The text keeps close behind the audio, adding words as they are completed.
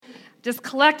just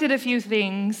collected a few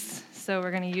things, so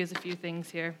we're going to use a few things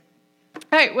here. All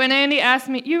right, when Andy asked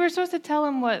me, you were supposed to tell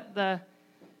him what the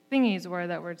thingies were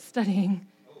that we're studying.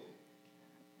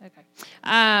 Okay.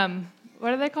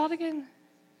 What are they called again?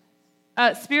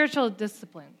 Spiritual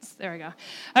disciplines. There we go.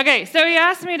 Okay, so he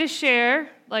asked me to share,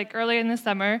 like early in the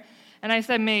summer, and I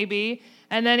said maybe.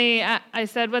 And then I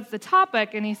said, what's the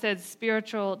topic? And he said,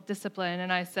 spiritual discipline.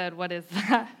 And I said, what is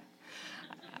that?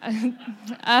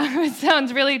 It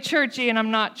sounds really churchy, and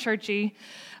I'm not churchy.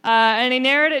 And he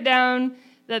narrowed it down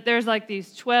that there's like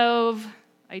these 12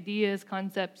 ideas,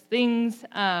 concepts, things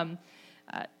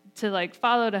to like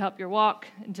follow to help your walk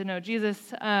and to know Jesus.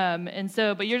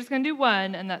 But you're just going to do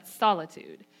one, and that's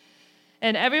solitude.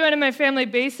 And everyone in my family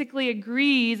basically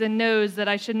agrees and knows that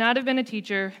I should not have been a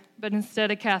teacher, but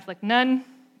instead a Catholic nun,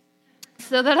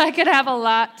 so that I could have a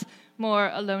lot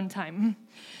more alone time.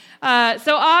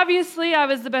 So obviously, I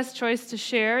was the best choice to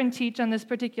share and teach on this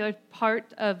particular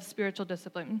part of spiritual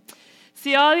discipline.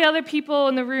 See all the other people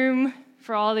in the room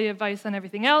for all the advice on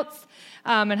everything else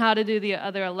and how to do the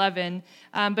other 11.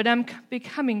 But I'm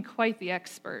becoming quite the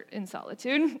expert in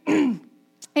solitude,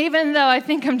 even though I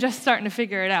think I'm just starting to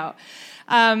figure it out.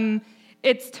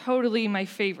 It's totally my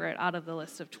favorite out of the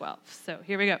list of 12. So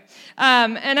here we go.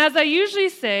 And as I usually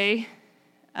say,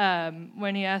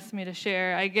 when he asks me to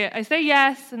share, I say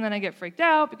yes, and then I get freaked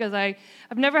out because I've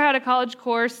never had a college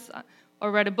course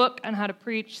or read a book on how to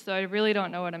preach, so I really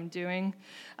don't know what I'm doing.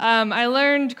 I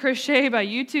learned crochet by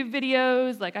YouTube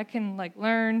videos, like I can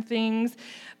learn things,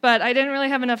 but I didn't really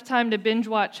have enough time to binge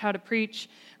watch how to preach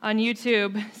on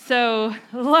YouTube. So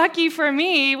lucky for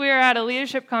me, we were at a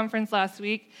leadership conference last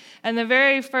week, and the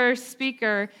very first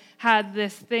speaker had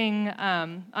this thing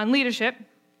on leadership,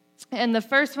 and the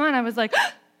first one I was like,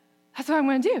 that's what I'm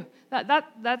going to do.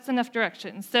 That's enough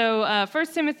direction. So 1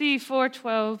 Timothy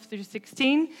 4:12 through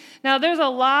 16. Now, there's a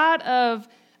lot of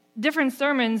different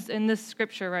sermons in this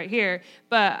scripture right here,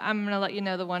 but I'm going to let you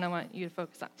know the one I want you to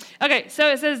focus on. Okay, so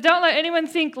it says, don't let anyone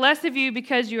think less of you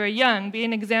because you are young. Be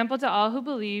an example to all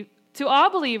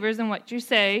believers in what you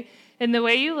say, in the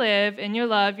way you live, in your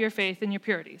love, your faith, and your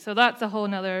purity. So that's a whole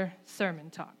nother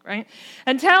sermon talk, right?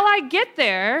 Until I get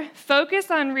there, focus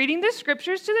on reading the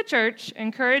scriptures to the church,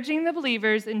 encouraging the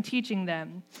believers, and teaching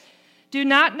them. Do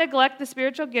not neglect the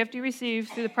spiritual gift you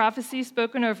received through the prophecy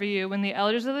spoken over you when the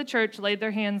elders of the church laid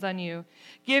their hands on you.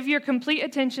 Give your complete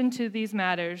attention to these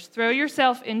matters. Throw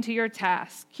yourself into your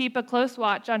task. Keep a close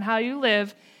watch on how you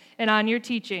live and on your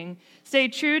teaching. Stay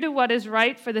true to what is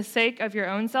right for the sake of your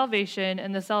own salvation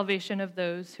and the salvation of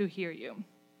those who hear you.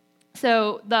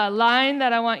 So the line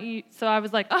that I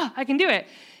was like, I can do it.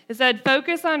 It said,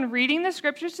 focus on reading the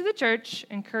scriptures to the church,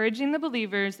 encouraging the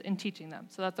believers, and teaching them.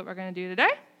 So that's what we're going to do today.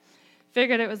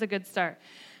 Figured it was a good start.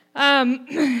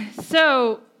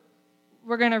 So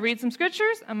we're going to read some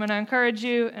scriptures. I'm going to encourage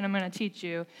you, and I'm going to teach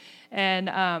you. And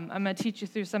I'm going to teach you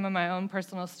through some of my own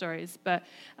personal stories.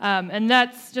 And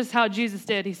that's just how Jesus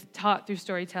did. He taught through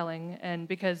storytelling, and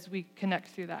because we connect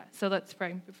through that. So let's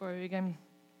pray before we begin.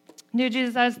 Dear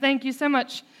Jesus, I just thank you so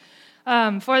much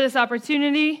for this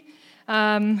opportunity.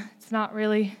 It's not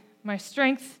really my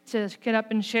strength to get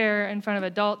up and share in front of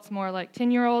adults, more like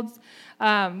 10-year-olds.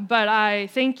 But I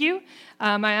thank you.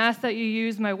 I ask that you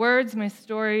use my words, my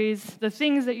stories, the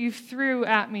things that you threw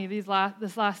at me this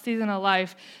last season of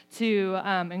life to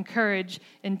encourage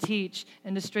and teach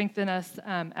and to strengthen us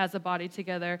as a body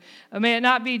together. May it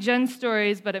not be Jen's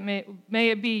stories, but may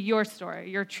it be your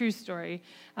story, your true story,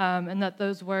 and that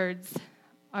those words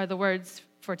are the words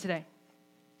for today.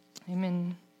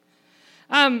 Amen.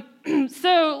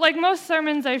 So, like most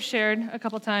sermons I've shared a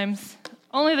couple times,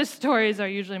 only the stories are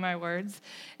usually my words.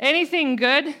 Anything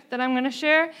good that I'm going to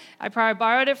share, I probably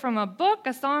borrowed it from a book,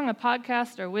 a song, a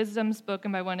podcast, or wisdom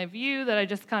spoken by one of you that I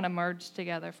just kind of merged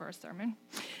together for a sermon.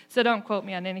 So don't quote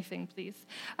me on anything, please.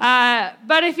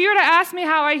 But if you were to ask me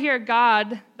how I hear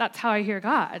God, that's how I hear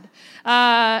God.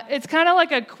 It's kind of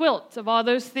like a quilt of all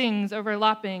those things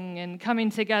overlapping and coming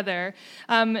together.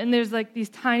 And there's like these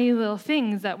tiny little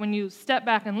things that when you step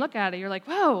back and look at it, you're like,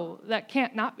 whoa, that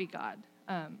can't not be God.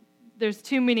 There's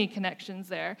too many connections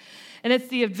there. And it's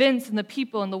the events and the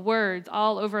people and the words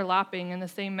all overlapping in the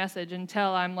same message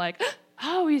until I'm like,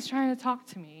 oh, he's trying to talk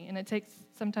to me. And it takes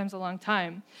sometimes a long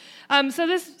time. So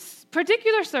this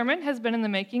particular sermon has been in the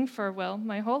making for,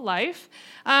 my whole life.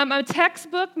 I'm a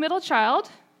textbook middle child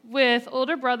with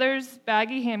older brothers'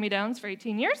 baggy hand-me-downs for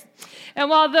 18 years. And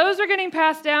while those were getting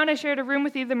passed down, I shared a room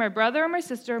with either my brother or my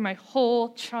sister my whole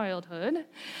childhood.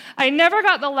 I never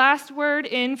got the last word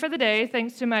in for the day,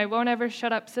 thanks to my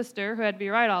won't-ever-shut-up sister who had to be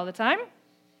right all the time.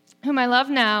 whom I love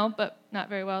now, but not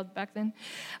very well back then.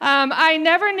 I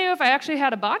never knew if I actually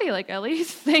had a body like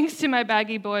Ellie's, thanks to my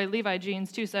baggy boy Levi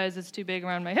jeans, 2 sizes too big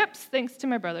around my hips, thanks to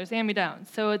my brother's hand-me-downs.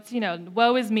 So it's,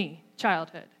 woe is me,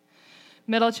 childhood,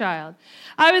 middle child.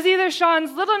 I was either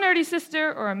Sean's little nerdy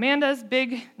sister or Amanda's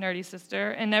big nerdy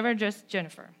sister, and never just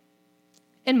Jennifer.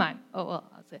 In mine. I'll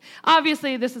say.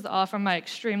 Obviously, this is all from my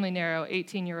extremely narrow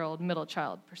 18-year-old middle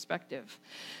child perspective.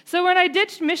 So when I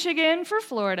ditched Michigan for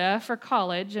Florida for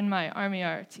college and my Army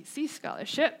ROTC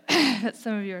scholarship, that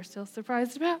some of you are still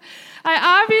surprised about,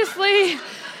 I obviously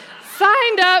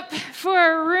signed up for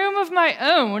a room of my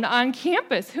own on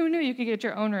campus. Who knew you could get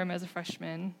your own room as a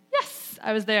freshman? Yes,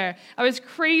 I was there. I was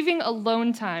craving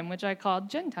alone time, which I called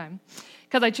Jen time,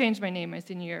 because I changed my name my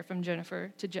senior year from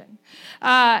Jennifer to Jen.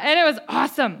 And it was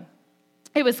awesome.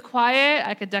 It was quiet.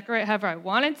 I could decorate however I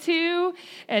wanted to,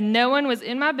 and no one was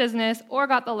in my business or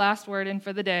got the last word in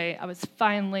for the day. I was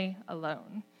finally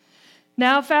alone.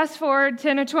 Now, fast forward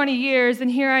 10 or 20 years, and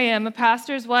here I am, a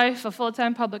pastor's wife, a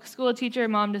full-time public school teacher,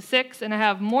 mom to 6, and I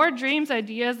have more dreams,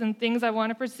 ideas, and things I want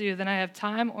to pursue than I have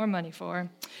time or money for.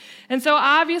 And so,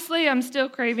 obviously, I'm still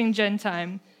craving Jen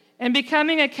time, and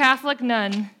becoming a Catholic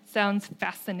nun sounds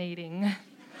fascinating.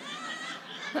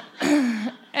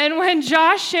 And when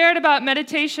Josh shared about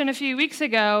meditation a few weeks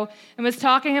ago and was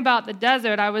talking about the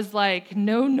desert, I was like,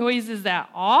 no noises at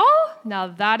all? Now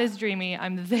that is dreamy.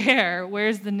 I'm there.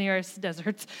 Where's the nearest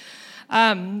desert?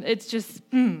 It's just,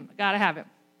 gotta have it.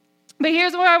 But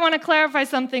here's where I want to clarify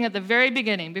something at the very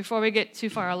beginning before we get too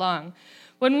far along.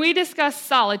 When we discuss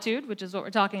solitude, which is what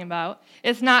we're talking about,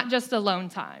 it's not just alone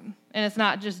time, and it's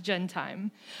not just Jen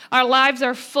time. Our lives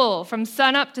are full from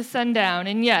sunup to sundown,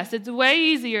 and yes, it's way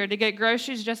easier to get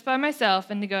groceries just by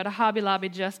myself and to go to Hobby Lobby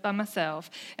just by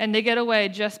myself and to get away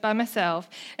just by myself,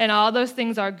 and all those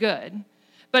things are good.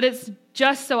 But it's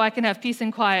just so I can have peace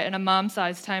and quiet and a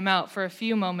mom-sized time out for a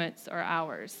few moments or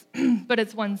hours. But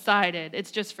it's one-sided. It's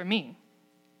just for me.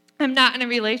 I'm not in a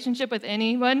relationship with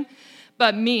anyone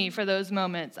but me for those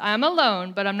moments. I'm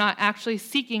alone, but I'm not actually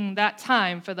seeking that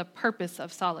time for the purpose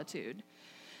of solitude.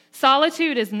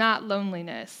 Solitude is not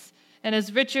loneliness. And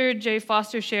as Richard J.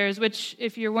 Foster shares, which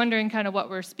if you're wondering kind of what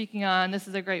we're speaking on, this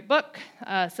is a great book,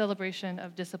 Celebration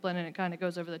of Discipline, and it kind of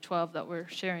goes over the 12 that we're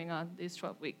sharing on these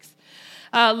 12 weeks.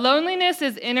 Loneliness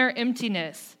is inner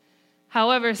emptiness.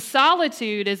 However,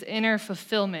 solitude is inner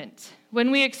fulfillment.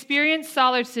 When we experience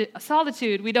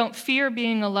solitude, we don't fear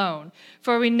being alone,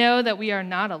 for we know that we are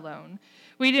not alone.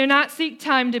 We do not seek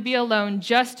time to be alone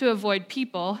just to avoid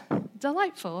people,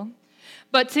 delightful,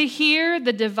 but to hear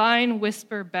the divine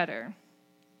whisper better.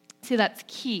 See, that's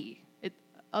key.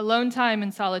 Alone time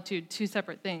and solitude, two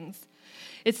separate things.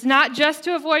 It's not just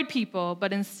to avoid people,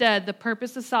 but instead the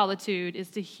purpose of solitude is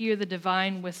to hear the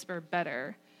divine whisper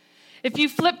better. If you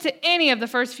flip to any of the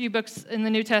first few books in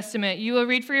the New Testament, you will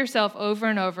read for yourself over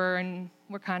and over, and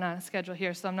we're kind of on a schedule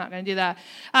here, so I'm not going to do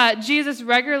that. Jesus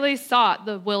regularly sought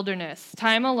the wilderness,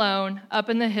 time alone, up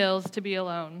in the hills to be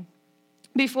alone.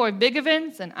 Before big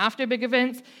events and after big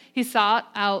events, he sought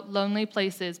out lonely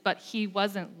places, but he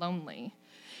wasn't lonely.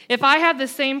 If I have the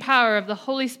same power of the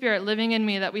Holy Spirit living in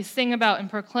me that we sing about and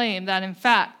proclaim, that in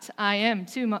fact I am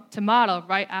to model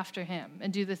right after him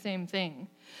and do the same thing.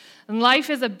 And life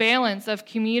is a balance of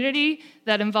community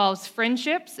that involves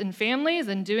friendships and families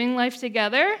and doing life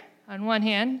together, on one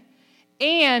hand,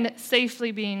 and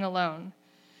safely being alone.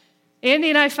 Andy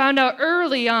and I found out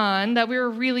early on that we were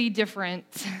really different.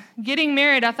 Getting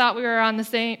married, I thought we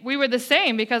were the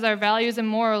same because our values and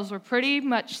morals were pretty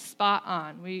much spot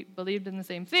on. We believed in the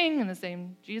same thing and the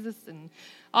same Jesus and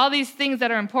all these things that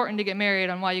are important to get married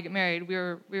on why you get married, we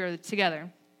were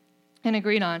together and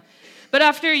agreed on. But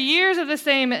after years of the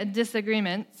same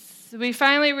disagreements, we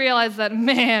finally realized that,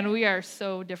 man, we are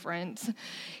so different.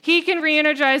 He can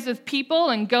re-energize with people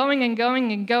and going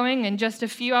and just a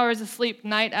few hours of sleep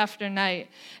night after night.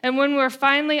 And when we're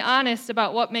finally honest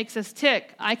about what makes us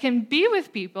tick, I can be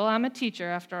with people. I'm a teacher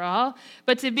after all.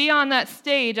 But to be on that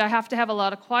stage, I have to have a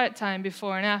lot of quiet time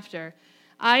before and after.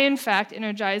 I, in fact,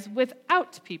 energize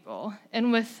without people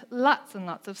and with lots and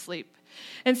lots of sleep.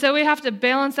 And so we have to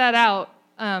balance that out.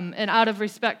 And out of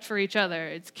respect for each other.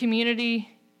 It's community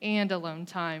and alone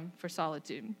time for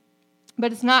solitude.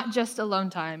 But it's not just alone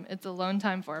time. It's alone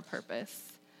time for a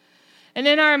purpose. And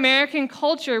in our American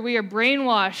culture, we are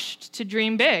brainwashed to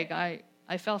dream big. I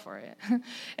fell for it.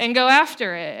 And go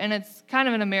after it. And it's kind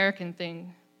of an American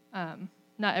thing.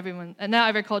 Not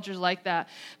every culture is like that.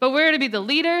 But we're to be the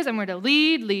leaders, and we're to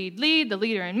lead, the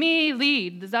leader in me,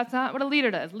 lead. That's not what a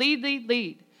leader does.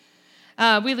 Lead.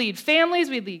 We lead families,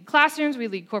 we lead classrooms, we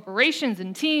lead corporations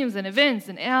and teams and events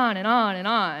and on and on and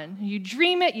on. You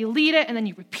dream it, you lead it, and then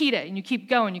you repeat it, and you keep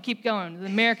going, the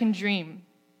American dream.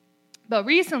 But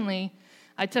recently,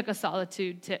 I took a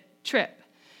solitude trip.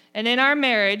 And in our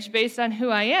marriage, based on who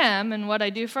I am and what I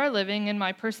do for a living and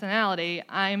my personality,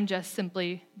 I'm just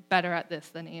simply better at this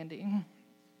than Andy.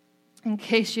 In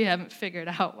case you haven't figured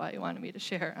out what he wanted me to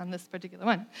share on this particular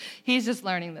one. He's just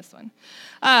learning this one.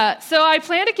 So I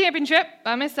planned a camping trip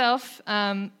by myself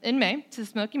in May to the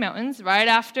Smoky Mountains right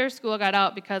after school got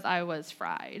out because I was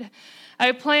fried.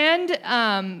 I planned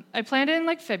it in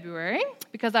like February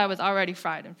because I was already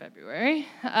fried in February.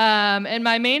 And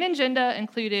my main agenda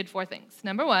included 4 things.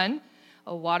 Number 1,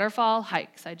 a waterfall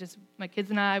hikes. My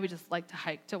kids and I, we just like to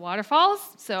hike to waterfalls.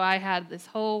 So I had this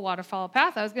whole waterfall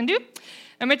path I was going to do.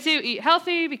 Number 2, eat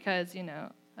healthy because,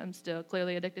 I'm still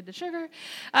clearly addicted to sugar.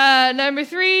 Number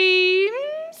 3,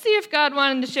 see if God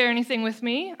wanted to share anything with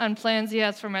me on plans he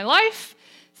has for my life.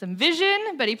 Some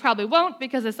vision, but he probably won't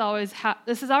because this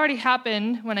has already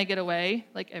happened when I get away,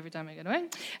 like every time I get away.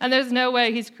 And there's no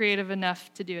way he's creative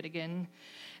enough to do it again.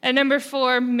 And number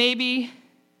 4, maybe,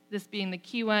 this being the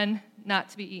key one, not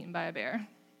to be eaten by a bear.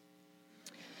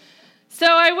 So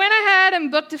I went ahead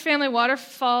and booked a family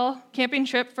waterfall camping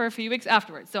trip for a few weeks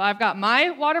afterwards. So I've got my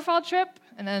waterfall trip,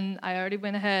 and then I already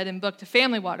went ahead and booked a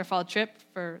family waterfall trip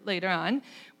for later on.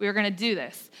 We were going to do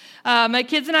this. My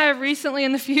kids and I have recently,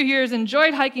 in the few years,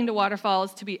 enjoyed hiking to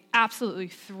waterfalls to be absolutely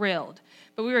thrilled.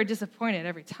 But we were disappointed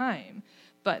every time.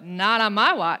 But not on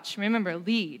my watch. Remember,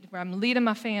 lead. Where I'm leading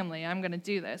my family. I'm going to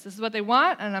do this. This is what they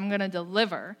want, and I'm going to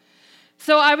deliver.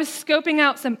 So I was scoping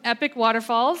out some epic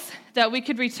waterfalls that we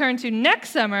could return to next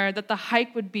summer that the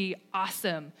hike would be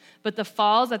awesome, but the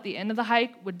falls at the end of the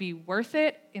hike would be worth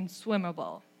it and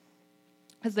swimmable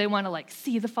because they want to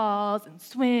see the falls and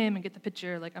swim and get the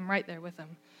picture. I'm right there with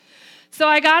them. So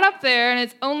I got up there, and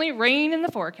it's only rain in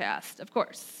the forecast, of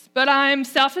course. But I'm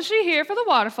selfishly here for the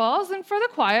waterfalls and for the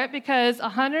quiet because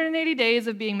 180 days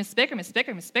of being Miss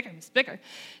Spicker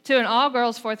to an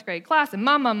all-girls 4th grade class and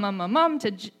mom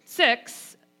to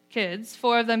 6 kids,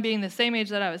 4 of them being the same age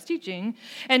that I was teaching,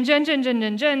 and Jen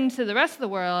to the rest of the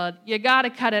world, you got to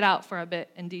cut it out for a bit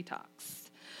and detox.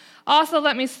 Also,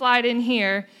 let me slide in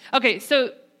here. Okay,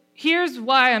 so here's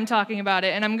why I'm talking about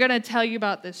it, and I'm going to tell you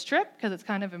about this trip because it's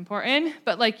kind of important,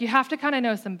 but you have to kind of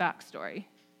know some backstory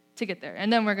to get there,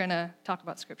 and then we're going to talk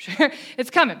about Scripture. It's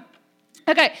coming.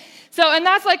 Okay, so, and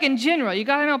that's in general. You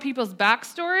got to know people's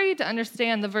backstory to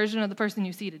understand the version of the person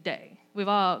you see today. We've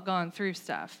all gone through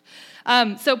stuff.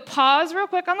 So pause real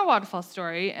quick on the waterfall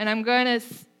story, and I'm going to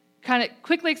kind of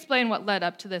quickly explain what led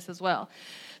up to this as well.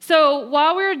 So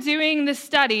while we were doing this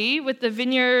study with the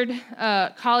Vineyard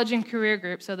College and Career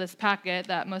Group, so this packet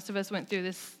that most of us went through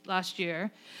this last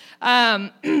year,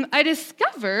 I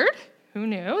discovered, who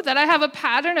knew, that I have a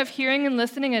pattern of hearing and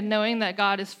listening and knowing that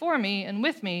God is for me and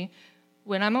with me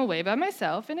when I'm away by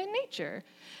myself and in nature.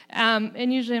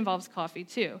 And usually involves coffee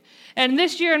too. And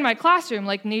this year in my classroom,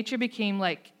 nature became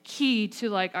key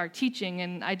to our teaching,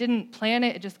 and I didn't plan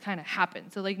it, it just kind of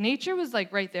happened. So nature was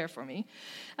right there for me.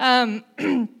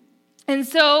 And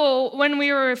so when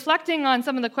we were reflecting on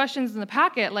some of the questions in the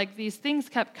packet, these things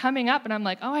kept coming up, and I'm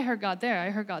oh, I heard God there, I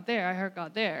heard God there, I heard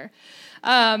God there.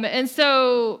 And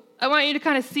so I want you to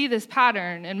kind of see this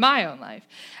pattern in my own life.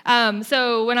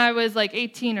 So when I was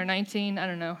 18 or 19, I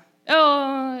don't know.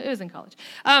 Oh, it was in college.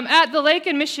 At the lake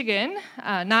in Michigan,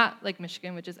 not Lake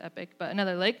Michigan, which is epic, but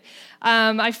another lake,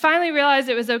 I finally realized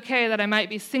it was okay that I might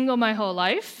be single my whole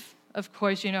life. Of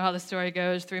course, you know how the story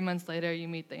goes. 3 months later, you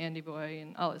meet the Andy boy,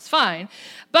 and all is fine.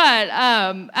 But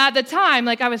at the time,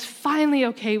 I was finally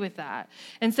okay with that.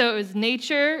 And so it was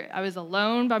nature. I was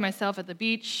alone by myself at the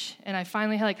beach, and I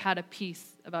finally had a peace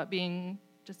about being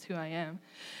just who I am.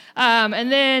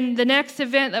 And then the next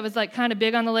event that was kind of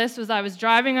big on the list was I was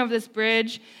driving over this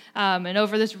bridge and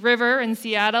over this river in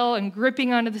Seattle and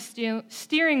gripping onto the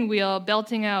steering wheel,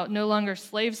 belting out No Longer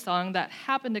Slave song that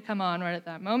happened to come on right at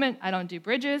that moment. I don't do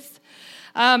bridges.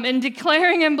 And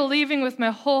declaring and believing with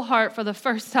my whole heart for the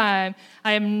first time,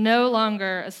 I am no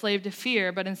longer a slave to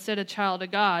fear, but instead a child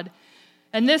of God.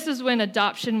 And this is when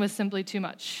adoption was simply too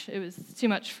much. It was too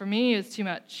much for me. It was too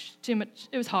much.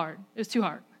 It was hard. It was too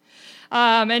hard.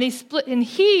 And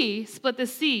he split the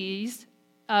seas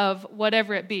of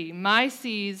whatever it be. My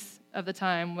seas of the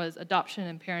time was adoption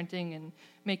and parenting and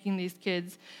making these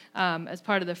kids as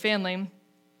part of the family.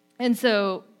 And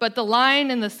so, but the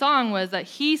line in the song was that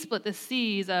he split the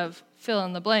seas of fill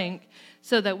in the blank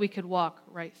so that we could walk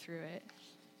right through it.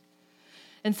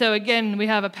 And so again, we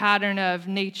have a pattern of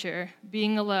nature,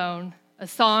 being alone, a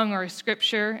song or a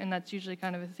scripture, and that's usually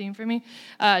kind of a theme for me,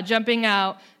 jumping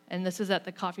out, and this was at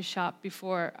the coffee shop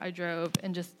before I drove,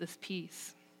 and just this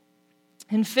peace.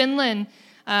 In Finland,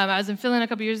 I was in Finland a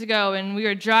couple years ago, and we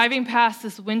were driving past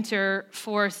this winter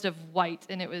forest of white,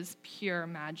 and it was pure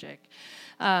magic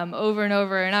over and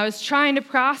over. And I was trying to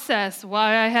process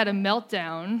why I had a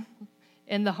meltdown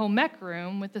in the home ec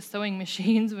room with the sewing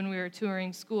machines when we were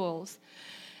touring schools.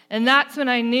 And that's when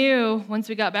I knew, once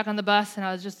we got back on the bus, and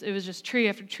it was just tree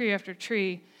after tree after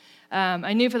tree,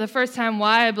 I knew for the first time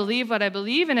why I believe what I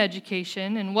believe in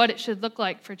education and what it should look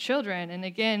like for children. And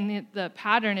again, the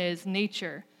pattern is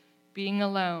nature, being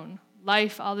alone,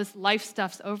 life, all this life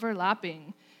stuff's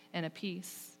overlapping, and a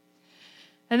peace.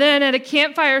 And then at a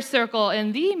campfire circle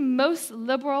in the most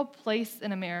liberal place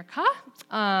in America,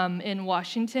 in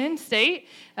Washington State,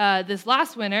 this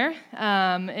last winter,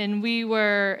 and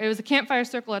it was a campfire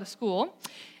circle at a school,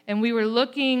 and we were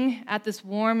looking at this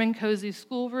warm and cozy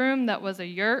schoolroom that was a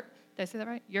yurt. Did I say that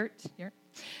right? Yurt.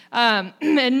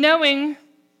 And knowing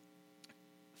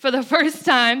for the first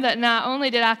time that not only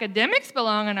did academics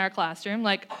belong in our classroom,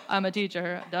 like I'm a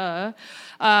teacher, duh,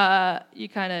 you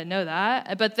kind of know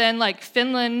that, but then like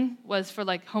Finland was for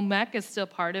like home ec is still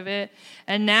part of it,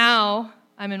 and now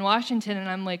I'm in Washington and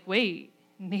I'm like, wait,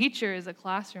 nature is a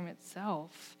classroom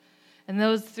itself. And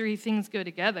those three things go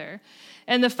together.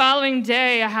 And the following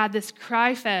day I had this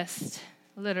cry fest,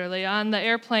 literally, on the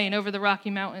airplane over the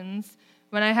Rocky Mountains,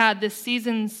 when I had this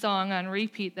Seasons song on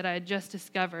repeat that I had just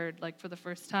discovered, like, for the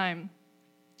first time.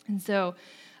 And so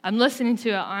I'm listening to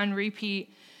it on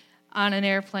repeat on an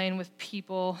airplane with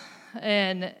people,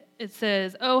 and it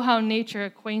says, "Oh, how nature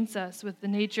acquaints us with the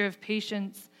nature of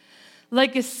patience.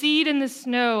 Like a seed in the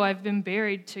snow, I've been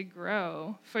buried to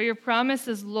grow. For your promise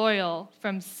is loyal,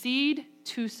 from seed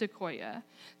to sequoia.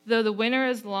 Though the winter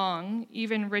is long,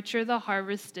 even richer the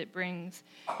harvest it brings.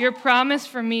 Your promise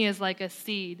for me is like a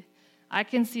seed. I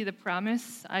can see the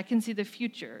promise. I can see the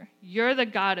future. You're the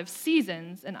God of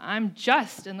seasons, and I'm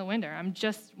just in the winter. I'm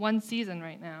just one season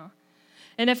right now.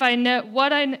 And if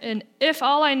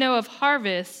all I know of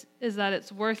harvest is that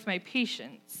it's worth my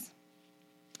patience."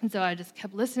 And so I just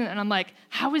kept listening, and I'm like,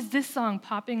 how is this song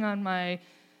popping on my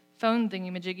phone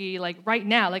thingy-majiggy, like right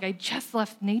now? Like I just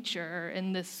left nature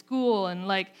and this school, and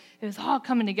like it was all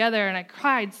coming together, and I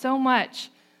cried so much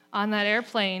on that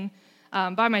airplane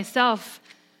by myself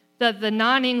that the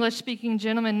non-English speaking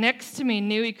gentleman next to me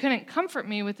knew he couldn't comfort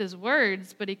me with his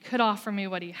words, but he could offer me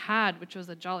what he had, which was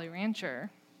a Jolly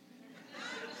Rancher.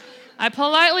 I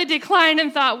politely declined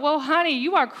and thought, well, honey,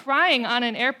 you are crying on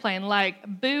an airplane,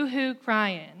 like boo-hoo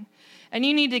crying, and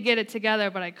you need to get it together,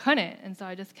 but I couldn't, and so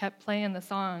I just kept playing the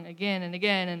song again and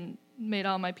again and made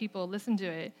all my people listen to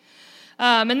it.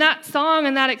 And that song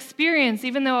and that experience,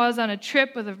 even though I was on a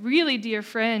trip with a really dear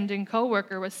friend and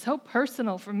coworker, was so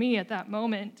personal for me at that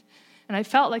moment, and I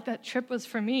felt like that trip was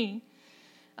for me.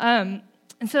 And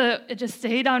so it just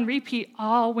stayed on repeat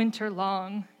all winter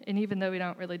long, and even though we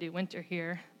don't really do winter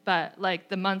here, but like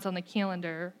the months on the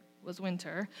calendar was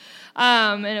winter,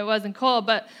 and it wasn't cold,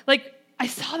 but like I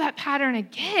saw that pattern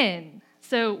again.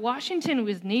 So Washington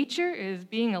was nature, it was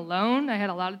being alone. I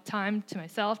had a lot of time to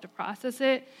myself to process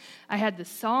it. I had this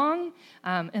song,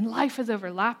 and life was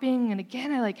overlapping, and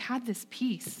again I like had this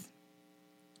peace.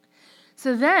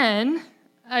 So then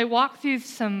I walked through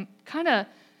some kind of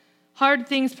hard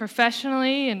things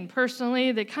professionally and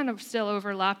personally. They kind of still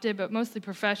overlapped it, but mostly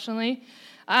professionally.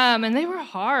 And they were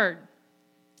hard.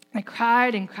 I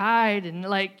cried, and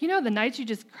like, the nights you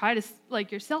just cry to like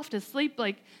yourself to sleep,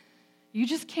 like you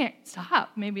just can't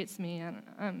stop. Maybe it's me, I don't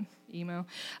know, I'm emo.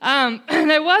 And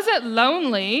I wasn't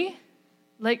lonely,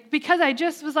 like, because I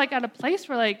just was like at a place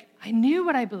where like I knew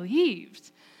what I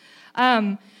believed.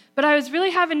 But I was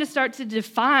really having to start to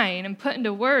define and put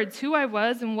into words who I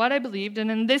was and what I believed, and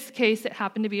in this case, it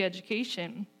happened to be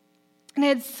education. And I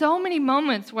had so many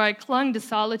moments where I clung to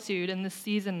solitude in this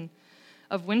season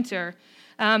of winter.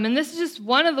 And this is just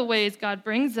one of the ways God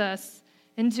brings us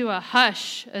into a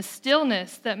hush, a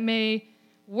stillness that may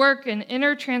work an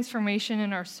inner transformation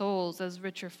in our souls, as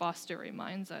Richard Foster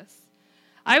reminds us.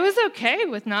 I was okay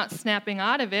with not snapping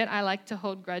out of it. I like to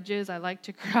hold grudges. I like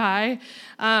to cry.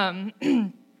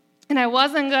 And I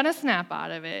wasn't going to snap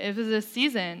out of it. It was a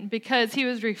season because he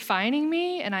was refining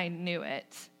me, and I knew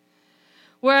it.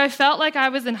 Where I felt like I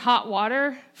was in hot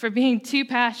water for being too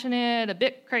passionate, a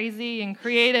bit crazy, and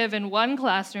creative in one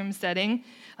classroom setting,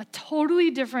 a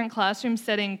totally different classroom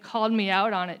setting called me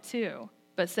out on it too,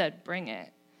 but said, bring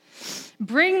it.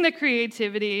 Bring the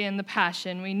creativity and the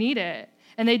passion. We need it.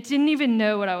 And they didn't even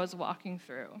know what I was walking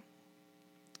through.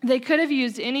 They could have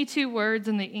used any two words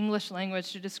in the English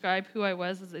language to describe who I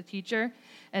was as a teacher,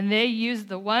 and they used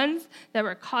the ones that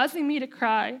were causing me to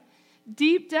cry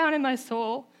deep down in my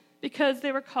soul because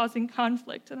they were causing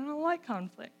conflict, and I don't like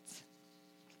conflict.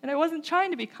 And I wasn't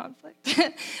trying to be conflict.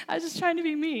 I was just trying to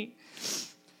be me.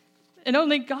 And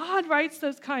only God writes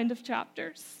those kind of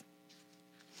chapters.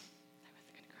 I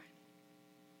wasn't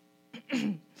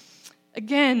going to cry.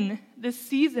 Again, this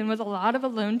season was a lot of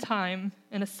alone time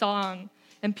and a song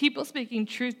and people speaking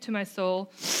truth to my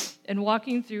soul and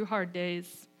walking through hard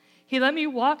days. He let me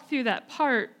walk through that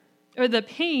part, or the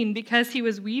pain, because he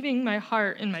was weaving my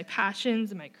heart and my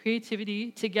passions and my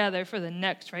creativity together for the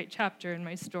next right chapter in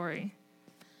my story.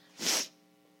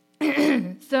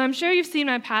 So I'm sure you've seen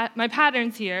my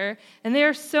patterns here, and there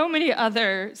are so many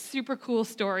other super cool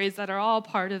stories that are all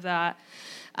part of that,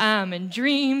 and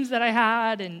dreams that I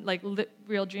had, and like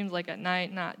real dreams like at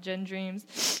night, not Jen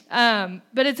dreams.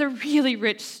 But it's a really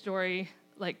rich story,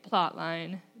 like plot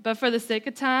line. But for the sake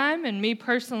of time, and me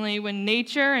personally, when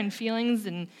nature and feelings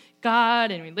and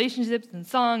God and relationships and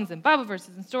songs and Bible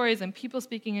verses and stories and people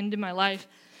speaking into my life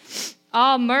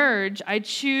all merge, I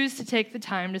choose to take the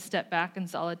time to step back in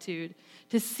solitude,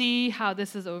 to see how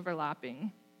this is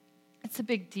overlapping. It's a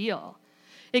big deal.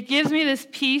 It gives me this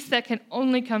peace that can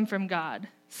only come from God.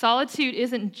 Solitude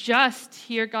isn't just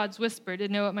hear God's whisper to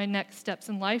know what my next steps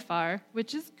in life are,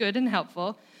 which is good and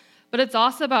helpful, but it's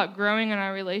also about growing in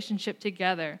our relationship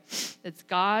together. It's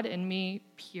God and me,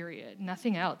 period.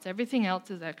 Nothing else. Everything else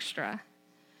is extra.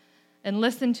 And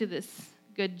listen to this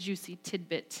good, juicy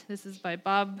tidbit. This is by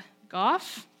Bob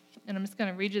Goff, and I'm just going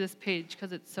to read you this page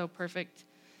because it's so perfect.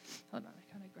 Hold on,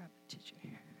 I gotta grab a tissue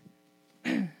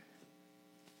here.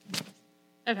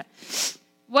 Okay.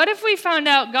 What if we found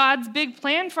out God's big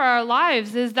plan for our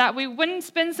lives is that we wouldn't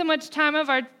spend so much of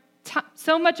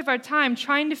our time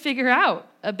trying to figure out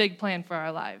a big plan for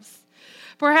our lives?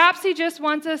 Perhaps he just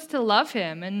wants us to love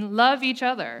him and love each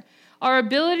other. Our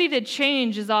ability to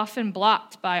change is often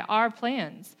blocked by our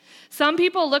plans. Some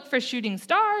people look for shooting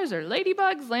stars or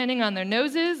ladybugs landing on their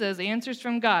noses as answers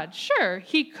from God. Sure,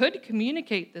 he could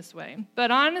communicate this way. But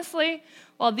honestly,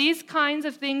 while these kinds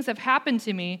of things have happened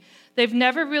to me, they've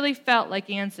never really felt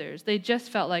like answers. They just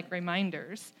felt like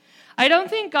reminders. I don't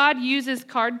think God uses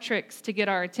card tricks to get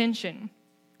our attention.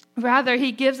 Rather,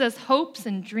 he gives us hopes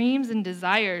and dreams and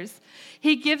desires.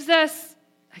 He gives us,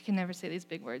 I can never say these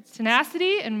big words,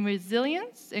 tenacity and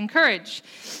resilience and courage.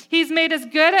 He's made us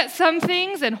good at some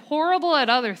things and horrible at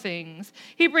other things.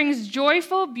 He brings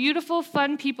joyful, beautiful,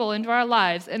 fun people into our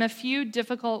lives and a few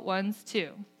difficult ones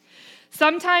too.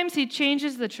 Sometimes he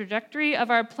changes the trajectory of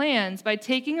our plans by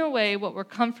taking away what we're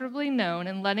comfortably known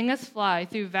and letting us fly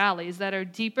through valleys that are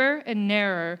deeper and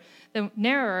narrower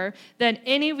than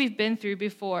any we've been through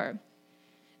before.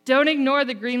 Don't ignore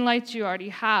the green lights you already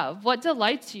have. What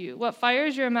delights you? What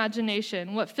fires your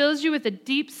imagination? What fills you with a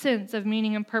deep sense of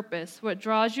meaning and purpose? What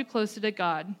draws you closer to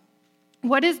God?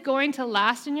 What is going to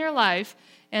last in your life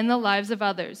and the lives of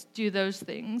others? Do those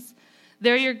things.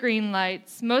 They're your green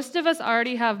lights. Most of us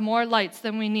already have more lights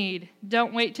than we need.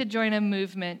 Don't wait to join a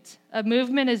movement. A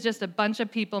movement is just a bunch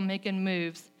of people making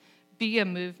moves. Be a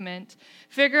movement.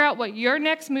 Figure out what your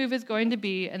next move is going to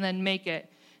be and then make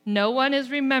it. No one is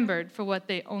remembered for what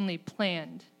they only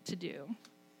planned to do.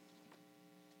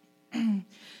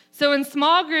 So in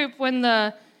small group, when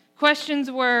the questions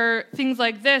were things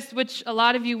like this, which a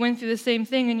lot of you went through the same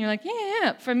thing, and you're like,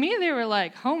 yeah. For me, they were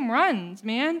like home runs,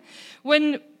 man.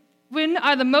 When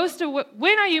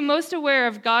are you most aware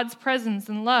of God's presence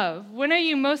and love? When are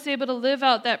you most able to live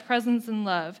out that presence and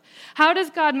love? How does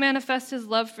God manifest his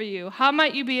love for you? How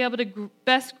might you be able to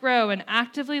best grow in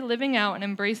actively living out and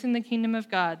embracing the kingdom of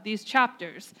God? These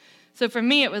chapters. So for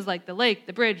me, it was like the lake,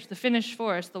 the bridge, the finished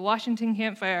forest, the Washington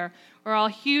campfire are all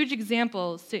huge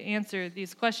examples to answer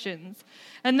these questions.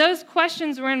 And those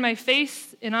questions were in my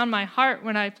face and on my heart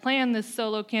when I planned this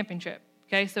solo camping trip.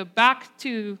 Okay, so back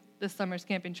to this summer's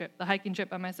camping trip, the hiking trip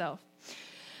by myself.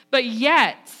 But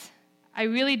yet, I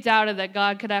really doubted that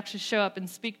God could actually show up and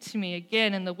speak to me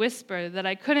again in the whisper that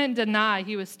I couldn't deny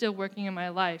he was still working in my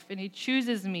life, and he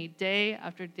chooses me day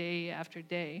after day after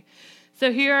day.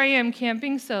 So here I am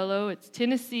camping solo. It's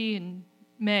Tennessee in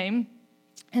May,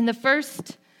 and the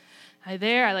first I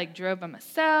drove by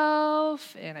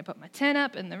myself, and I put my tent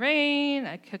up in the rain.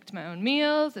 I cooked my own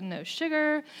meals and no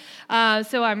sugar.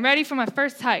 So I'm ready for my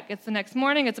first hike. It's the next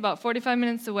morning. It's about 45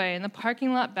 minutes away, and the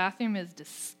parking lot bathroom is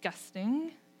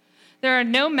disgusting. There are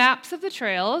no maps of the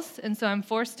trails, and so I'm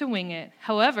forced to wing it.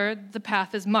 However, the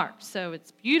path is marked, so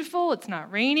it's beautiful. It's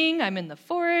not raining. I'm in the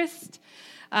forest.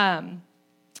 I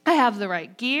have the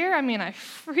right gear. I mean, I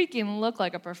freaking look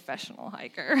like a professional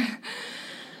hiker.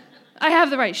 I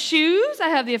have the right shoes. I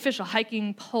have the official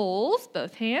hiking poles,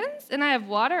 both hands, and I have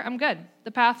water. I'm good.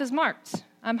 The path is marked.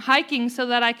 I'm hiking so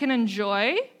that I can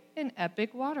enjoy an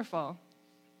epic waterfall.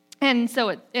 And it's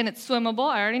swimmable.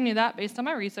 I already knew that based on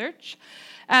my research.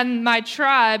 And my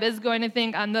tribe is going to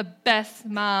think I'm the best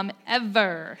mom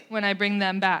ever when I bring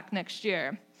them back next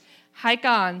year. Hike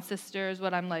on, sister, is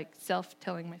what I'm like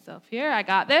self-telling myself here. I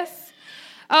got this.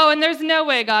 Oh, and there's no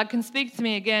way God can speak to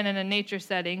me again in a nature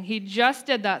setting. He just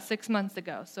did that 6 months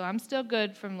ago. So I'm still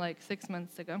good from like 6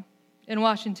 months ago in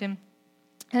Washington.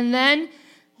 And then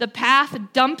the path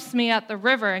dumps me at the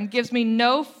river and gives me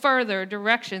no further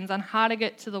directions on how to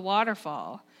get to the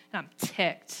waterfall. And I'm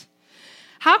ticked.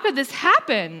 How could this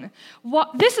happen?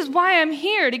 This is why I'm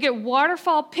here, to get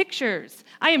waterfall pictures.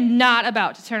 I am not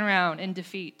about to turn around in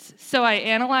defeat. So I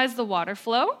analyze the water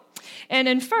flow and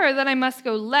infer that I must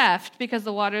go left because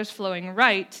the water is flowing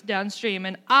right downstream.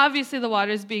 And obviously the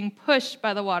water is being pushed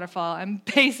by the waterfall. I'm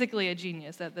basically a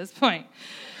genius at this point.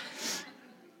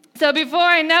 So before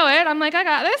I know it, I'm like, I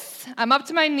got this. I'm up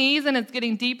to my knees, and it's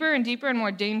getting deeper and deeper and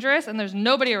more dangerous, and there's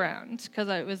nobody around because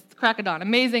it was crack of dawn.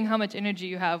 Amazing how much energy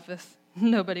you have with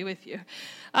nobody with you.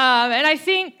 And I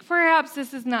think perhaps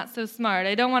this is not so smart.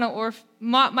 I don't want to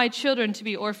my children to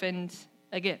be orphaned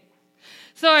again.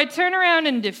 So I turn around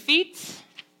in defeat,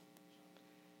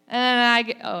 and then I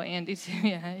get, Andy too,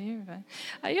 yeah, you're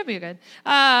fine. You'll be good.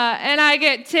 And I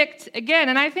get ticked again,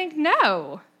 and I think,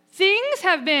 no. Things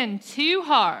have been too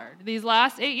hard these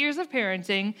last 8 years of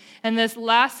parenting and this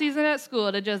last season at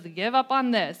school to just give up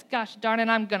on this. Gosh darn it,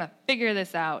 I'm going to figure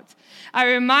this out.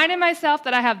 I reminded myself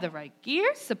that I have the right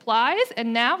gear, supplies,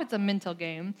 and now it's a mental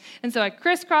game. And so I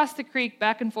crisscrossed the creek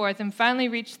back and forth and finally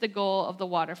reached the goal of the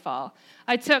waterfall.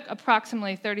 I took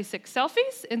approximately 36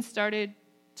 selfies and started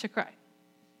to cry.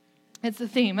 It's the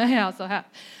theme I also have.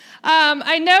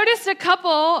 I noticed a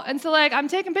couple, and so I'm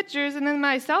taking pictures, and in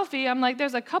my selfie, I'm like,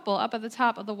 there's a couple up at the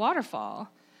top of the waterfall.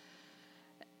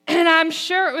 And I'm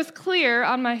sure it was clear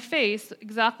on my face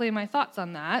exactly my thoughts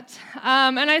on that.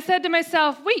 And I said to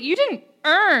myself, wait, you didn't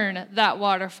earn that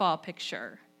waterfall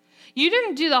picture. You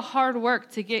didn't do the hard work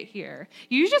to get here.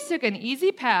 You just took an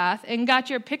easy path and got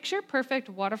your picture-perfect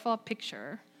waterfall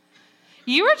picture.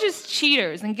 You were just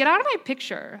cheaters, and get out of my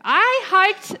picture. I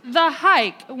hiked the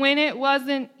hike when it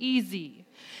wasn't easy.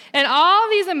 And all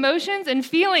these emotions and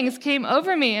feelings came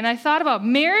over me, and I thought about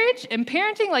marriage and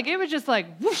parenting. It was just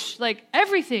whoosh,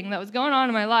 everything that was going on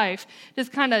in my life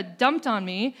just kind of dumped on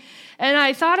me. And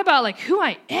I thought about who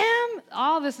I am.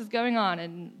 All this is going on,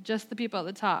 and just the people at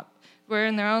the top were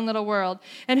in their own little world,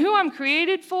 and who I'm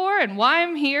created for and why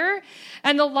I'm here.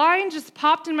 And the line just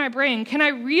popped in my brain. Can I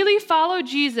really follow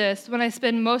Jesus when I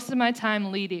spend most of my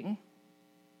time leading?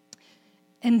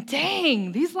 And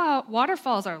dang, these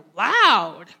waterfalls are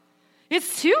loud.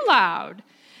 It's too loud.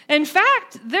 In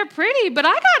fact, they're pretty, but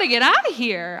I got to get out of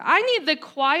here. I need the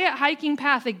quiet hiking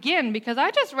path again because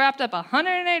I just wrapped up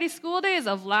 180 school days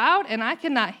of loud, and I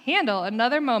cannot handle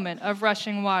another moment of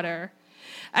rushing water.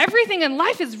 Everything in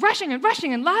life is rushing and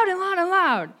rushing and loud and loud and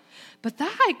loud. But the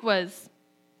hike was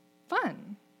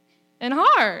fun and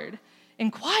hard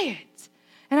and quiet.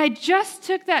 And I just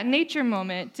took that nature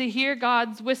moment to hear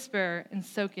God's whisper and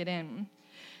soak it in.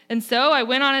 And so I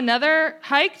went on another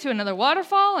hike to another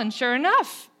waterfall, and sure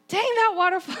enough, dang, that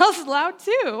waterfall's loud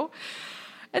too.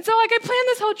 And so I planned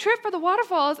this whole trip for the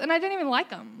waterfalls, and I didn't even like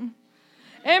them.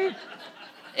 And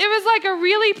it was a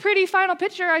really pretty final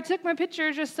picture. I took my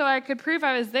picture just so I could prove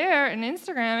I was there and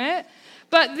Instagram it.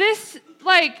 But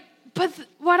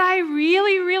what I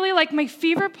really, really, my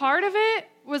favorite part of it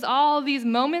was all these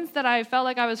moments that I felt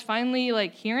like I was finally,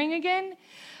 hearing again.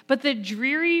 But the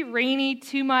dreary, rainy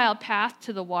 2-mile path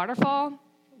to the waterfall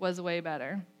was way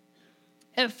better.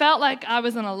 It felt like I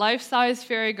was in a life-size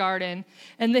fairy garden,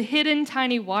 and the hidden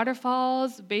tiny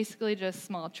waterfalls, basically just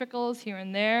small trickles here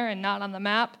and there and not on the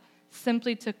map,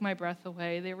 simply took my breath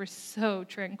away. They were so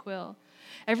tranquil.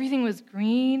 Everything was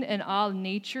green and all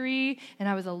naturey, and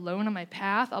I was alone on my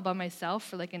path all by myself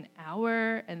for an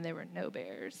hour, and there were no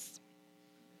bears.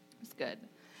 It was good.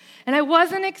 And I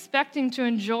wasn't expecting to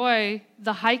enjoy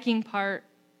the hiking part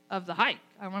of the hike.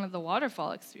 I wanted the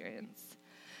waterfall experience.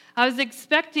 I was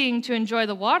expecting to enjoy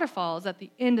the waterfalls at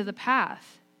the end of the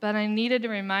path, but I needed to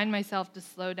remind myself to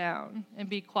slow down and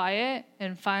be quiet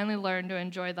and finally learn to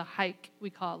enjoy the hike we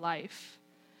call life.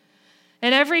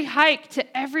 And every hike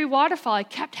to every waterfall, I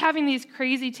kept having these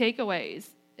crazy takeaways.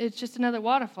 It's just another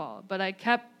waterfall, but I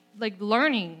kept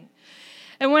learning.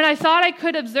 And when I thought I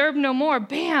could observe no more,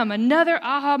 bam, another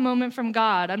aha moment from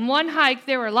God. On one hike,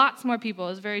 there were lots more people.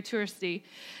 It was very touristy.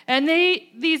 And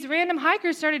these random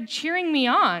hikers started cheering me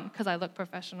on because I look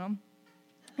professional.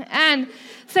 and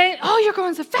saying, oh, you're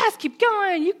going so fast, keep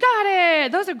going, you got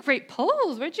it. Those are great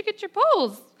poles. Where'd you get your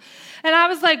poles? And I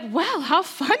was like, well, how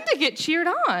fun to get cheered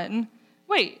on.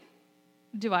 Wait,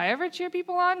 do I ever cheer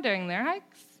people on during their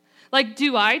hikes? Like,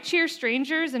 do I cheer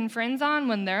strangers and friends on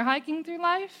when they're hiking through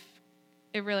life?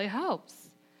 It really helps.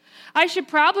 I should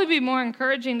probably be more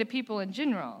encouraging to people in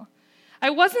general. I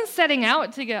wasn't setting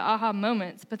out to get aha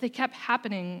moments, but they kept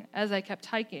happening as I kept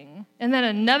hiking. And then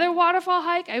another waterfall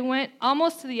hike, I went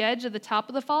almost to the edge of the top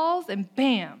of the falls, and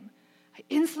bam, I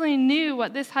instantly knew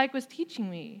what this hike was teaching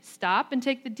me. Stop and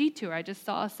take the detour. I just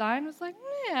saw a sign, was like,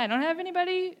 I don't have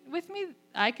anybody with me.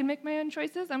 I can make my own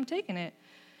choices. I'm taking it.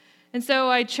 And so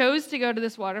I chose to go to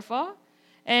this waterfall,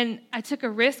 and I took a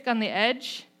risk on the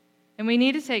edge. And we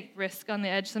need to take risk on the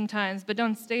edge sometimes, but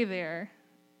don't stay there,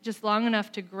 just long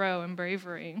enough to grow in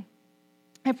bravery.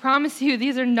 I promise you,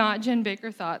 these are not Jen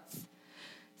Baker thoughts.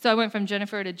 So I went from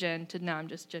Jennifer to Jen to now I'm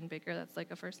just Jen Baker. That's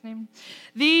like a first name.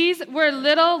 These were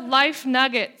little life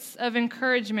nuggets of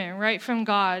encouragement right from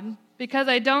God, because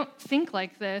I don't think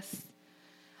like this.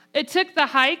 It took the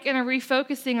hike and a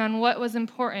refocusing on what was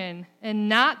important, and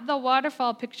not the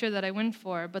waterfall picture that I went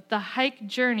for, but the hike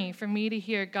journey for me to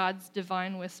hear God's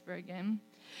divine whisper again.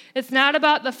 It's not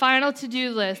about the final to-do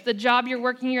list, the job you're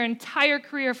working your entire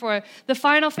career for, the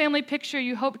final family picture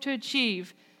you hope to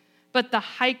achieve, but the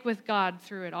hike with God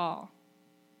through it all.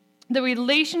 The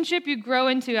relationship you grow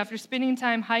into after spending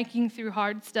time hiking through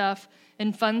hard stuff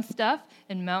and fun stuff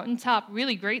and mountaintop,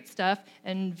 really great stuff,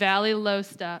 and valley low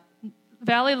stuff.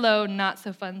 Valley low, not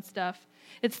so fun stuff.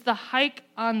 It's the hike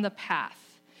on the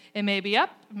path. It may be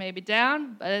up, it may be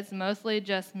down, but it's mostly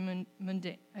just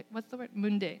mundane. What's the word?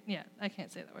 Mundane. Yeah, I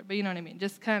can't say that word, but you know what I mean.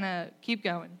 Just kind of keep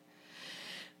going.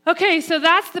 Okay, so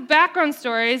that's the background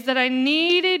stories that I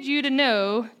needed you to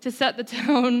know to set the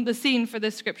tone, the scene for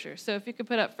this scripture. So if you could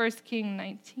put up 1 Kings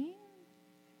 19.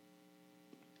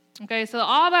 Okay, so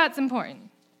all that's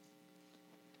important.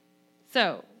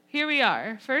 So here we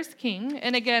are, 1 King,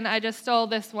 and again, I just stole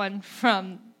this one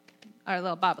from our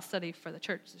little Bible study for the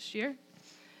church this year.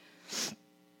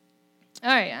 All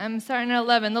right, I'm starting at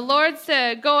 11. The Lord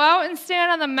said, go out and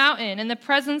stand on the mountain in the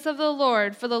presence of the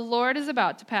Lord, for the Lord is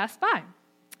about to pass by.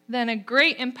 Then a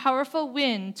great and powerful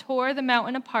wind tore the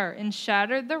mountain apart and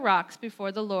shattered the rocks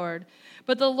before the Lord,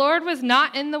 but the Lord was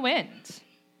not in the wind.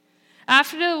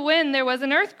 After the wind, there was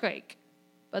an earthquake,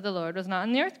 but the Lord was not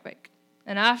in the earthquake.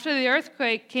 And after the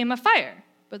earthquake came a fire,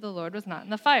 but the Lord was not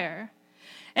in the fire.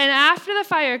 And after the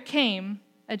fire came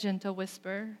a gentle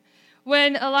whisper.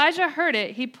 When Elijah heard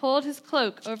it, he pulled his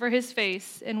cloak over his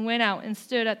face and went out and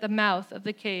stood at the mouth of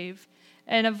the cave.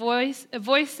 And a voice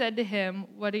said to him,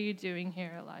 what are you doing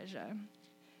here, Elijah?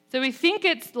 So we think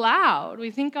it's loud. We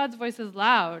think God's voice is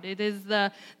loud. It is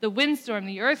the windstorm,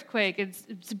 the earthquake.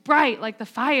 It's bright like the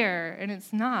fire, and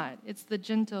it's not. It's the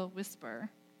gentle whisper.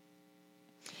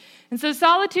 And so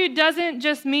solitude doesn't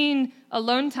just mean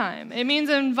alone time. It means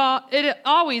it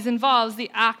always involves the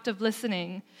act of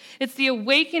listening. It's the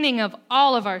awakening of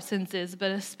all of our senses,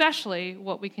 but especially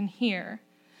what we can hear.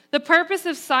 The purpose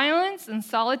of silence and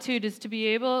solitude is to be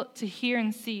able to hear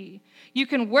and see. You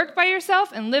can work by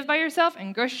yourself and live by yourself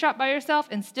and grocery shop by yourself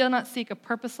and still not seek a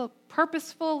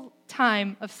purposeful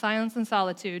time of silence and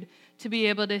solitude to be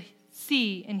able to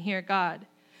see and hear God.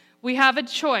 We have a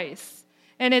choice.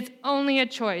 And it's only a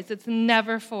choice. It's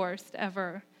never forced,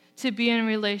 ever, to be in a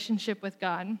relationship with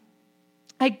God.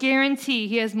 I guarantee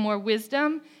he has more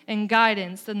wisdom and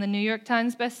guidance than the New York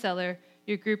Times bestseller,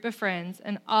 your group of friends,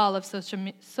 and all of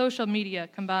social media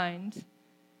combined.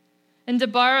 And to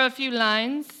borrow a few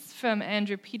lines from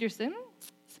Andrew Peterson,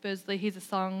 supposedly he's a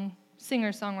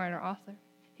singer, songwriter, author.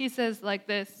 He says like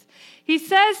this. He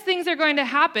says things are going to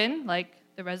happen, like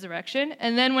the resurrection,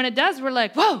 and then when it does, we're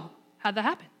like, whoa, how'd that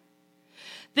happen?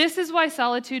 This is why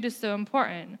solitude is so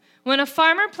important. When a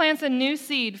farmer plants a new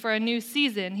seed for a new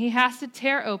season, he has to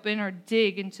tear open or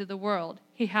dig into the world.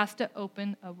 He has to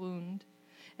open a wound.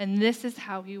 And this is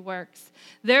how he works.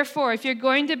 Therefore, if you're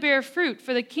going to bear fruit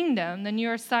for the kingdom, then you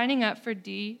are signing up for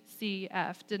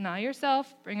DCF. Deny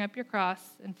yourself, bring up your cross,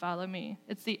 and follow me.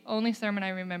 It's the only sermon I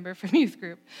remember from youth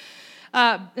group.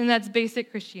 And that's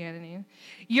basic Christianity.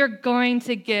 You're going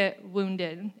to get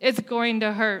wounded. It's going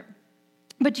to hurt.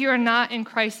 But you are not in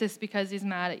crisis because he's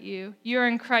mad at you. You're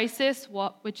in crisis,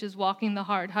 which is walking the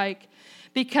hard hike,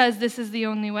 because this is the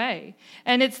only way.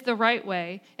 And it's the right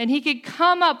way. And he could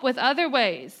come up with other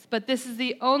ways, but this is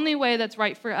the only way that's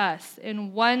right for us.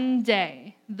 And one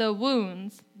day, the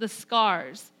wounds, the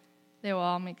scars, they will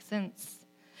all make sense.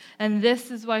 And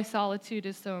this is why solitude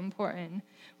is so important.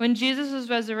 When Jesus was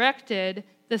resurrected,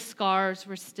 the scars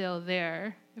were still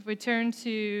there. If we turn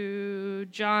to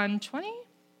John 20.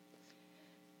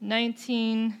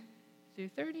 19 through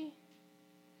 30.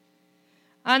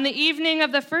 On the evening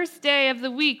of the first day of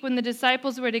the week, when the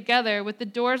disciples were together, with the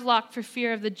doors locked for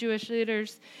fear of the Jewish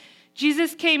leaders,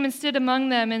 Jesus came and stood among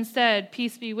them and said,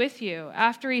 "Peace be with you."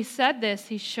 After he said this,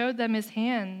 he showed them his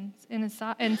hands and his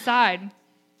side,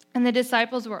 and the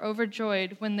disciples were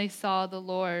overjoyed when they saw the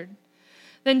Lord.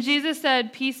 Then Jesus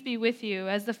said, "Peace be with you.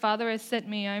 As the Father has sent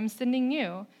me, I am sending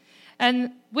you."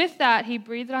 And with that, he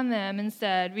breathed on them and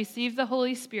said, "Receive the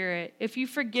Holy Spirit. If you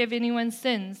forgive anyone's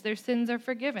sins, their sins are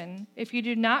forgiven. If you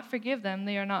do not forgive them,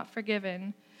 they are not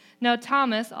forgiven." Now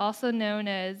Thomas, also known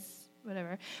as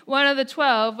one of the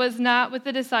 12, was not with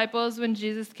the disciples when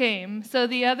Jesus came. So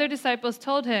the other disciples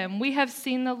told him, "We have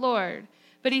seen the Lord."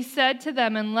 But he said to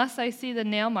them, "Unless I see the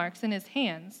nail marks in his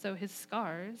hands," so his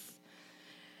scars,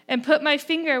 "and put my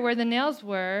finger where the nails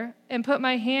were, and put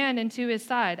my hand into his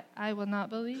side, I will not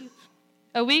believe."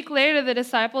 A week later, the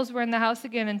disciples were in the house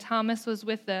again, and Thomas was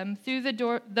with them.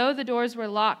 Though the doors were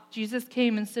locked, Jesus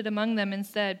came and stood among them and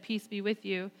said, "Peace be with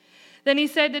you." Then he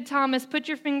said to Thomas, "Put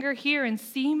your finger here and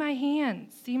see my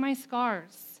hands, see my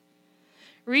scars.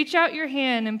 Reach out your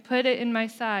hand and put it in my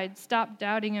side. Stop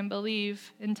doubting and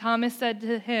believe." And Thomas said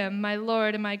to him, "My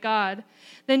Lord and my God."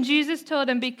 Then Jesus told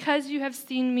him, "Because you have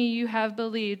seen me, you have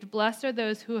believed. Blessed are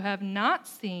those who have not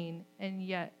seen and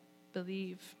yet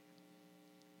believe."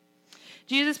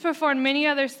 Jesus performed many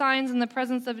other signs in the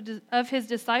presence of his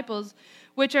disciples,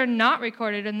 which are not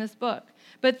recorded in this book.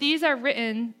 But these are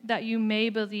written that you may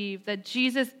believe that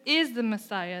Jesus is the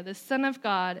Messiah, the Son of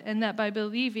God, and that by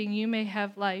believing you may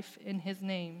have life in his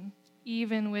name,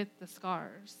 even with the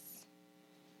scars.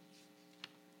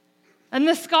 And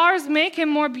the scars make him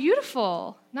more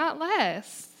beautiful, not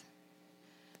less.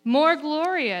 More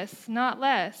glorious, not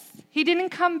less. He didn't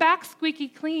come back squeaky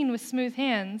clean with smooth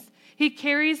hands. He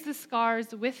carries the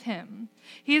scars with him.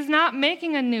 He is not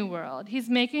making a new world.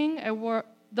 He's making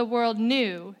the world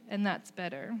new, and that's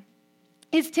better.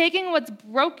 He's taking what's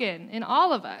broken in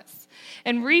all of us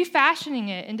and refashioning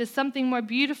it into something more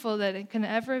beautiful than it can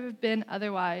ever have been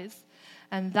otherwise.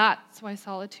 And that's why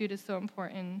solitude is so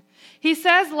important. He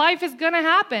says life is going to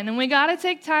happen, and we got to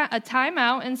take a time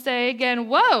out and say again,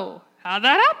 "Whoa, how'd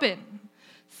that happen?"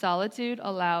 Solitude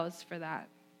allows for that.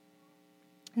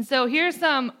 And so here's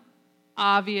some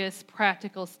obvious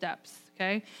practical steps,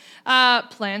 okay?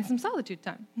 Plan some solitude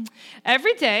time.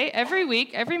 Every day, every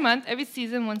week, every month, every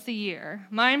season, once a year.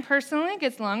 Mine personally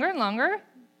gets longer and longer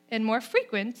and more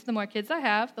frequent the more kids I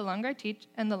have, the longer I teach,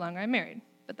 and the longer I'm married.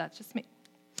 But that's just me.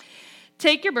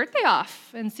 Take your birthday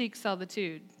off and seek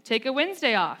solitude. Take a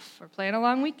Wednesday off or plan a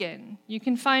long weekend. You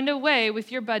can find a way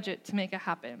with your budget to make it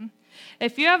happen.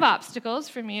 If you have obstacles,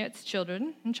 for me it's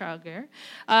children and childcare,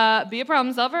 be a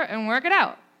problem solver and work it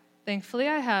out. Thankfully,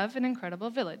 I have an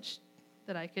incredible village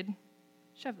that I could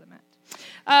shove them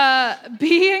at.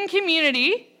 Be in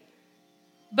community,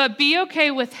 but be okay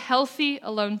with healthy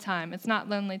alone time. It's not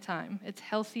lonely time. It's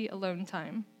healthy alone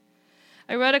time.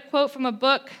 I read a quote from a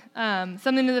book,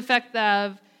 something to the effect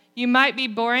of, "You might be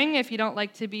boring if you don't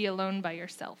like to be alone by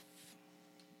yourself."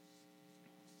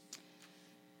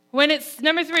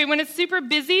 Number 3, when it's super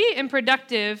busy and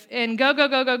productive and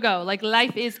go, like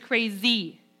life is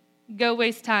crazy, go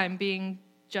waste time being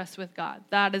just with God.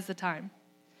 That is the time.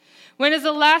 When is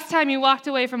the last time you walked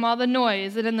away from all the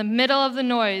noise and in the middle of the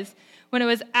noise when it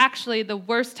was actually the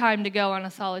worst time to go on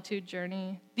a solitude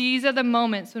journey? These are the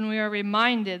moments when we are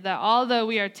reminded that although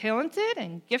we are talented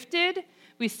and gifted,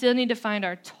 we still need to find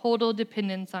our total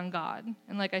dependence on God.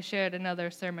 And like I shared in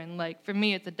another sermon, like for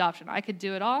me, it's adoption. I could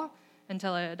do it all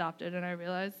until I adopted and I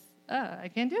realized, I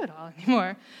can't do it all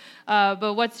anymore.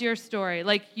 But what's your story?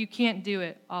 Like, you can't do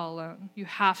it all alone. You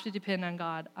have to depend on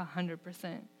God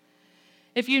 100%.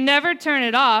 If you never turn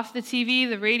it off, the TV,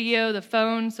 the radio, the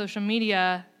phone, social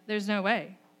media, there's no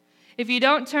way. If you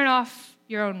don't turn off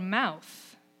your own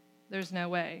mouth, there's no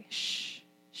way. Shh,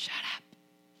 shut up.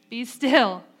 Be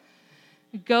still.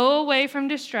 Go away from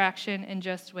distraction and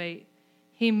just wait.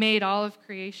 He made all of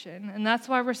creation, and that's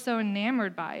why we're so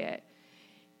enamored by it.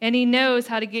 And he knows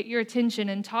how to get your attention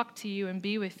and talk to you and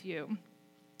be with you.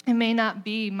 It may not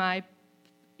be my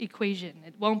equation.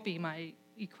 It won't be my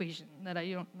equation that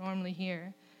I don't normally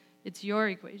hear. It's your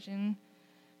equation.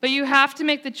 But you have to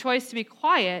make the choice to be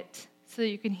quiet so that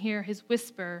you can hear his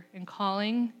whisper and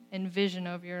calling and vision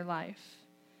over your life.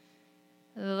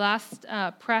 The last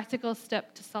practical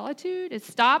step to solitude is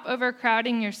stop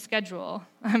overcrowding your schedule.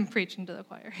 I'm preaching to the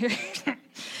choir here.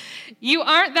 You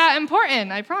aren't that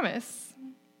important, I promise.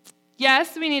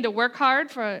 Yes, we need to work hard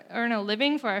to earn a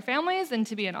living for our families and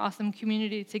to be an awesome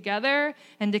community together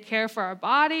and to care for our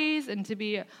bodies and to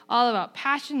be all about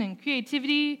passion and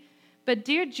creativity. But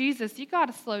dear Jesus, you got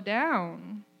to slow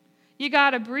down. You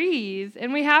got to breathe.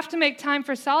 And we have to make time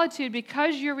for solitude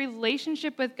because your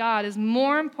relationship with God is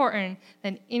more important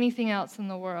than anything else in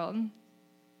the world.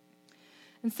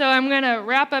 And so I'm going to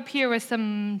wrap up here with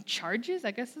some charges,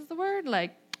 I guess is the word.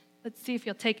 Let's see if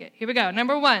you'll take it. Here we go.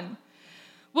 Number 1.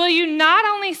 Will you not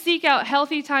only seek out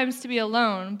healthy times to be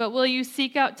alone, but will you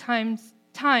seek out times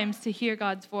to hear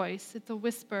God's voice? It's a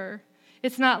whisper.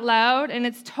 It's not loud, and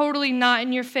it's totally not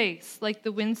in your face, like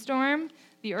the windstorm,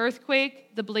 the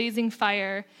earthquake, the blazing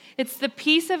fire. It's the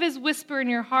peace of his whisper in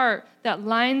your heart that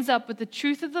lines up with the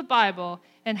truth of the Bible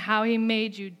and how he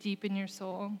made you deep in your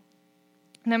soul.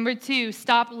 Number 2,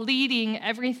 stop leading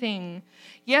everything.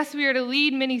 Yes, we are to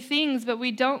lead many things, but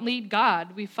we don't lead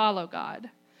God. We follow God.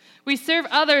 We serve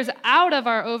others out of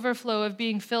our overflow of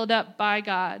being filled up by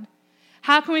God.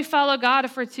 How can we follow God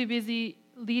if we're too busy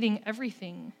leading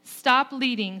everything? Stop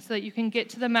leading so that you can get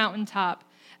to the mountaintop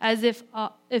as if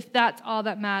that's all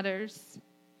that matters.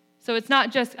 So it's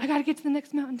not just, I got to get to the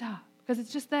next mountaintop because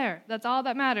it's just there. That's all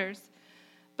that matters.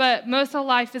 But most of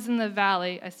life is in the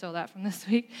valley. I stole that from this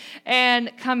week. And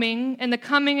the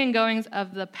coming and goings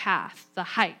of the path, the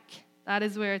hike. That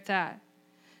is where it's at.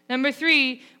 Number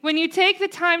 3, when you take the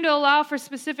time to allow for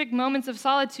specific moments of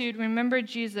solitude, remember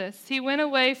Jesus. He went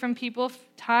away from people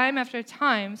time after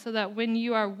time so that when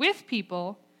you are with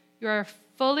people, you are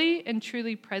fully and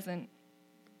truly present.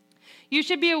 You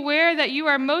should be aware that you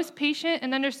are most patient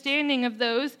and understanding of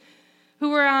those who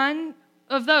were on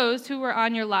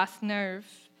your last nerve.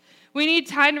 We need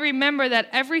time to remember that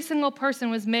every single person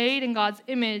was made in God's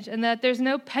image and that there's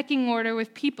no pecking order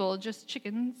with people, just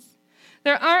chickens.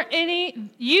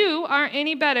 You aren't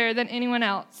any better than anyone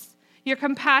else. Your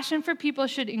compassion for people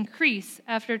should increase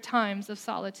after times of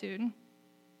solitude.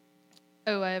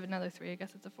 Oh, I have another 3. I guess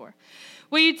it's a 4.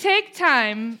 Will you take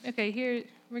time? Okay, here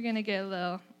we're going to get a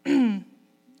little.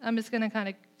 I'm just going to kind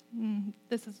of,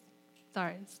 this is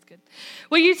good.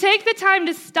 Will you take the time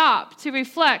to stop, to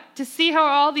reflect, to see how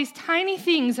all these tiny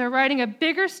things are writing a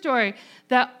bigger story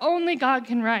that only God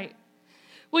can write?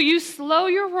 Will you slow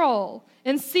your roll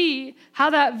and see how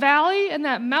that valley and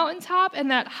that mountaintop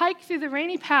and that hike through the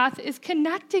rainy path is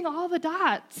connecting all the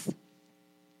dots?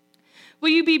 Will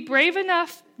you be brave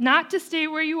enough not to stay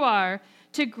where you are,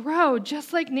 to grow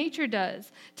just like nature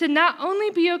does, to not only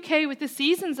be okay with the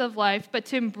seasons of life, but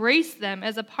to embrace them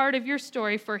as a part of your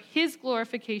story for his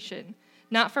glorification,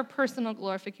 not for personal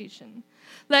glorification?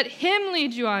 Let him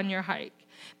lead you on your hike.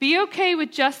 Be okay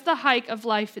with just the hike of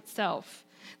life itself.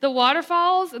 The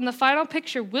waterfalls and the final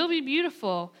picture will be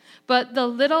beautiful, but the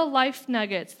little life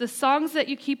nuggets, the songs that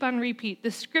you keep on repeat,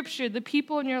 the scripture, the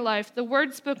people in your life, the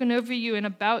words spoken over you and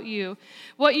about you,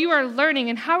 what you are learning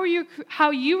and how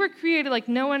you were created like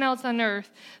no one else on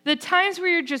earth, the times where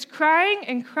you're just crying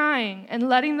and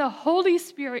letting the Holy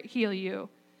Spirit heal you,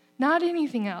 not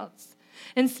anything else,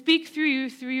 and speak through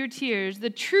you through your tears, the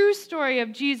true story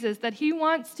of Jesus that he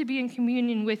wants to be in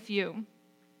communion with you.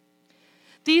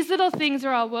 These little things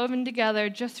are all woven together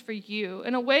just for you,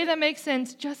 in a way that makes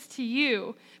sense just to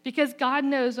you, because God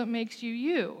knows what makes you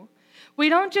you. We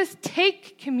don't just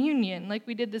take communion like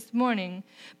we did this morning,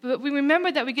 but we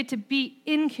remember that we get to be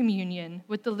in communion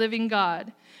with the living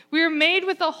God. We are made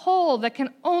with a hole that can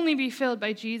only be filled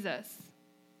by Jesus.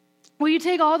 Will you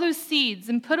take all those seeds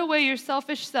and put away your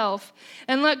selfish self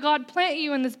and let God plant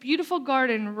you in this beautiful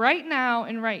garden right now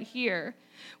and right here?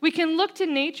 We can look to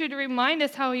nature to remind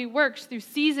us how he works through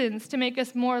seasons to make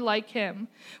us more like him.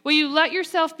 Will you let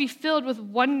yourself be filled with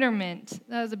wonderment?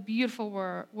 That is a beautiful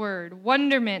word.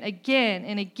 Wonderment again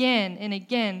and again and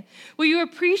again. Will you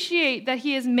appreciate that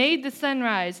he has made the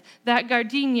sunrise, that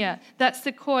gardenia, that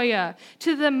sequoia,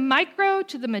 to the micro,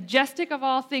 to the majestic of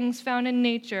all things found in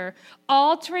nature,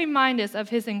 all to remind us of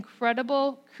his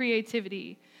incredible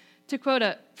creativity? To quote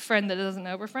a friend that doesn't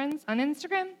know we're friends on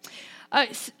Instagram,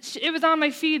 it was on my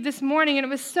feed this morning, and it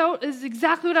was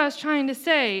exactly what I was trying to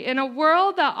say. In a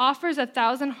world that offers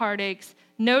 1,000 heartaches,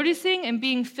 noticing and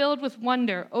being filled with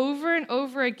wonder over and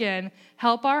over again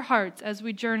help our hearts as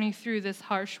we journey through this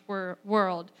harsh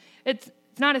world. It's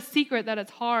not a secret that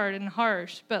it's hard and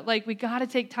harsh, but we got to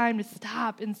take time to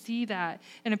stop and see that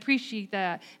and appreciate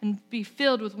that and be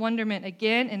filled with wonderment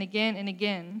again and again and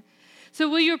again. So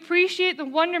will you appreciate the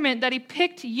wonderment that he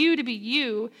picked you to be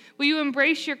you? Will you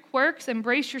embrace your quirks,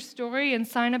 embrace your story, and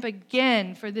sign up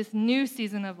again for this new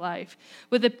season of life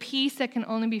with a peace that can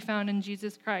only be found in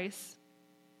Jesus Christ?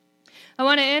 I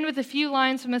want to end with a few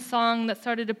lines from a song that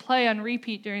started to play on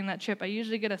repeat during that trip. I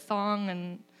usually get a song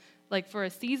and for a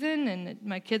season, and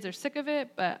my kids are sick of it,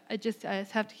 but I just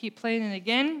have to keep playing it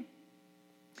again.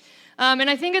 And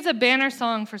I think it's a banner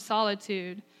song for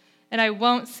solitude. and I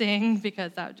won't sing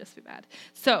because that would just be bad.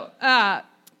 So,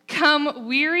 come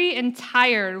weary and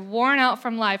tired, worn out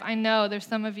from life. I know there's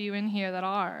some of you in here that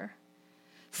are.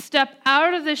 Step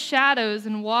out of the shadows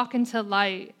and walk into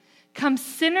light. Come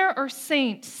sinner or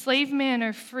saint, slave man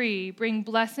or free, bring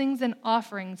blessings and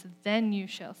offerings, then you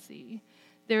shall see.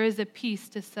 There is a peace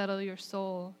to settle your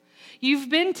soul. You've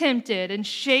been tempted and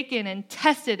shaken and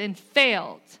tested and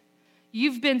failed.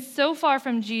 You've been so far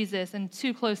from Jesus and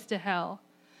too close to hell.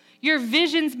 Your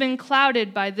vision's been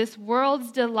clouded by this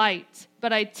world's delight,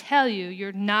 but I tell you,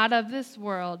 you're not of this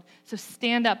world, so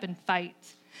stand up and fight.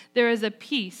 There is a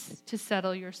peace to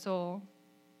settle your soul.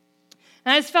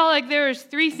 And I just felt like there was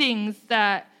 3 things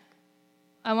that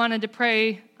I wanted to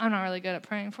pray. I'm not really good at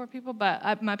praying for people,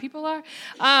 but my people are.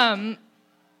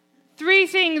 3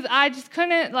 things I just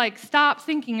couldn't stop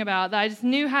thinking about that I just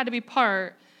knew had to be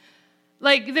part.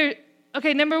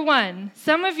 Okay, number 1,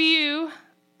 some of you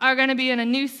are going to be in a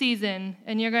new season,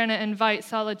 and you're going to invite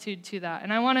solitude to that.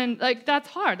 And I want to, that's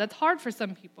hard. That's hard for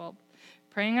some people.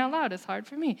 Praying out loud is hard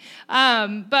for me.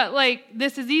 But,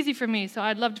 this is easy for me, so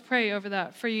I'd love to pray over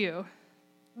that for you.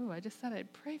 Ooh, I just said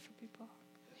I'd pray for people.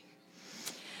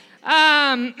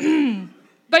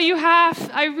 But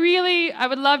I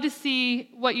would love to see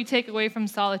what you take away from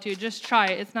solitude. Just try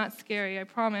it. It's not scary, I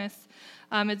promise.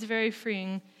 It's very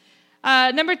freeing.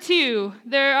 Number 2,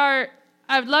 I'm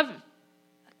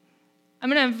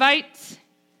going to invite,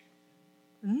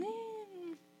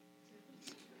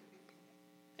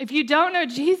 if you don't know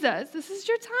Jesus, this is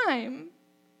your time.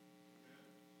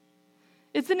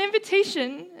 It's an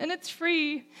invitation, and it's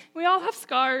free. We all have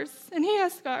scars, and he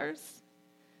has scars.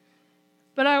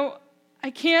 But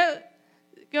I can't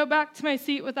go back to my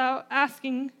seat without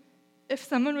asking if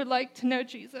someone would like to know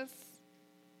Jesus.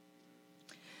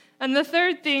 And the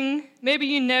 3rd thing, maybe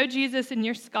you know Jesus and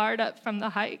you're scarred up from the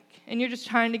hike, and you're just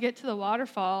trying to get to the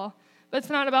waterfall. But it's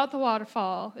not about the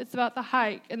waterfall. It's about the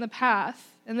hike and the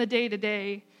path and the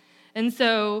day-to-day. And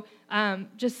so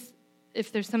just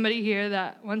if there's somebody here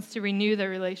that wants to renew their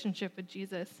relationship with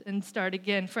Jesus and start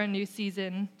again for a new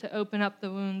season, to open up the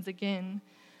wounds again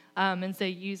and say,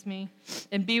 use me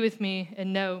and be with me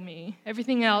and know me.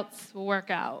 Everything else will work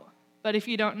out. But if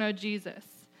you don't know Jesus,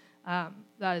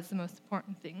 that is the most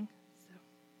important thing. So,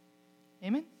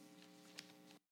 amen.